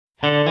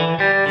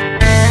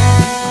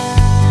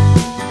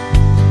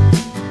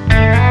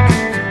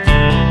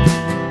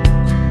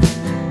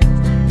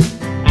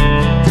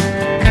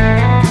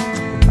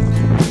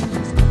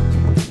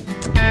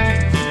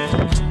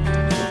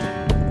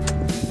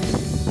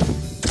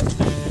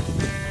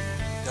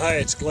Hi,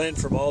 it's Glenn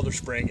from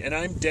Alderspring, and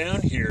I'm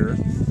down here.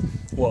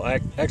 Well,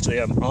 actually,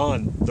 I'm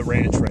on the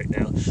ranch right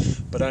now,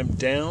 but I'm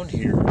down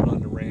here on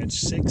the ranch.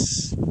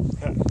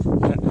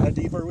 How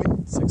deep are we?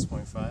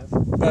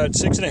 6.5. About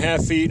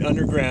 6.5 feet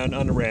underground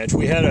on the ranch.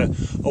 We had a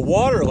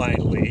water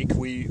line leak.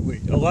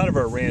 A lot of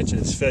our ranch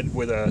is fed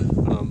with a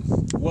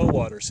well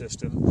water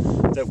system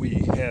that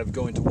we have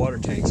going to water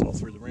tanks all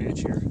through the ranch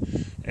here.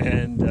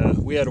 And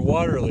we had a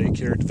water leak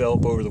here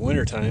develop over the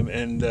winter time,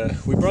 and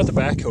we brought the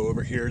backhoe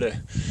over here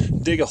to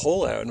dig a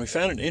hole out, and we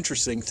found an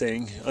interesting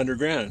thing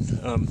underground.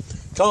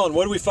 Colin,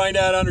 what did we find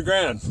out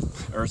underground?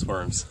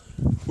 Earthworms.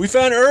 We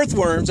found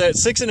earthworms at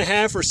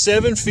 6.5 or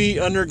 7 feet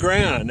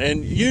underground,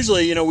 and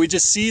usually, you know, we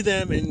just see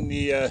them in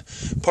the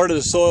part of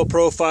the soil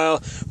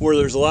profile where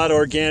there's a lot of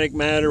organic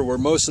matter, where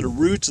most of the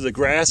roots of the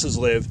grasses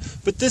live.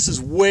 But this is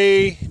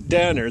way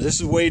down there. This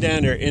is way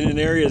down there in an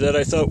area that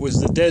I thought was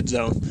the dead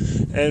zone,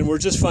 and we're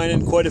just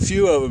finding quite a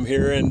few of them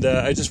here. And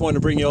I just wanted to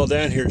bring you all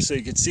down here so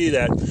you could see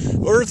that.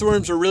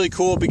 Earthworms are really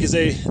cool because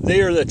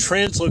they are the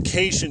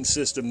translocation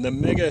system, the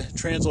mega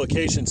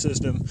translocation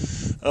system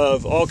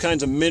of all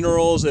kinds of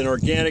minerals and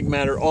organic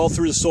matter all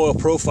through the soil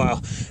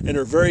profile, and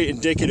are very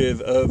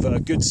indicative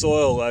of good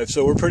soil life.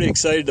 So we're pretty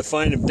excited to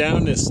find them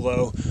down this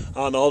low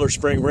on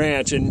Alderspring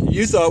Ranch. And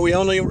you thought we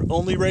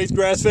only raised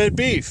grass-fed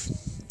beef.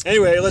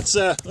 Anyway, let's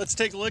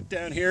take a look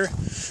down here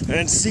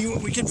and see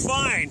what we can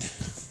find.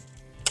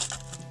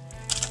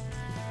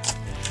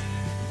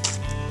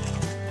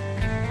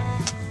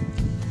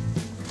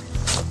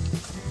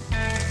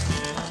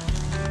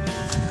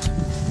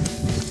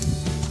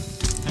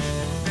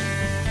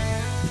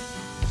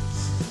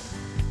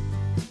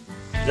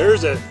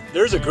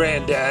 There's a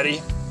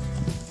granddaddy.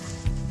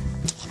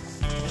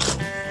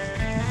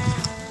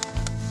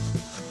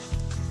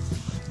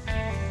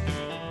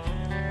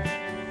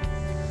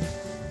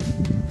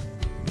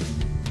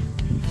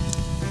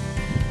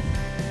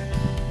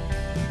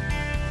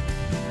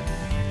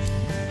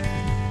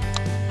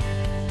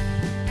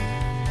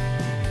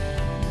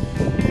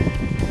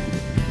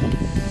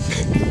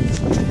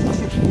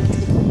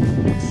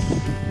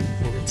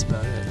 That's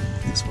about it.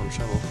 Just one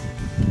shovel.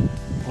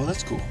 Well,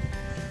 that's cool.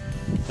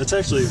 That's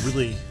actually a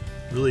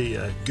really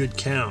good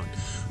count.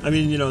 I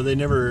mean, you know, they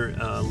never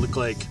look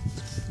like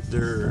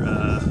they're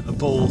a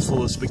bowl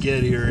full of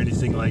spaghetti or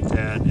anything like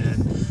that.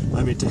 And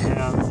I mean, to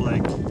have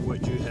like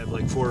what you have,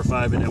 like 4 or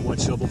 5 in that one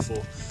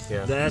shovelful,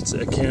 yeah, that's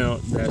a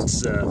count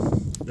that's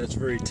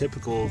very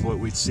typical of what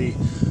we'd see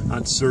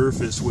on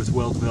surface with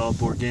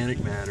well-developed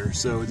organic matter.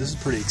 So this is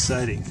pretty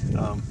exciting.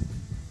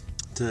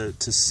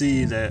 To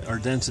see that our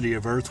density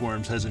of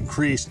earthworms has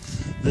increased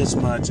this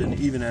much, and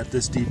even at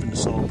this deep in the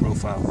soil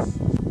profile.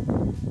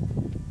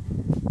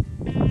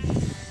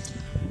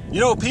 You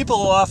know, people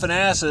often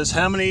ask us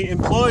how many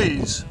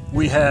employees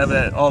we have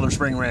at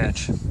Alderspring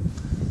Ranch.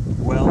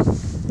 Well,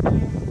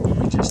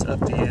 we just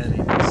upped the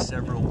ante by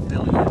several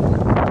billion.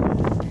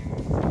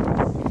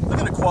 Look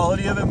at the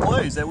quality of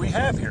employees that we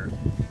have here.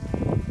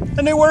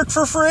 And they work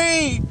for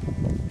free!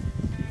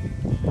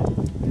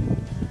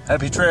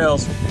 Happy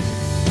trails.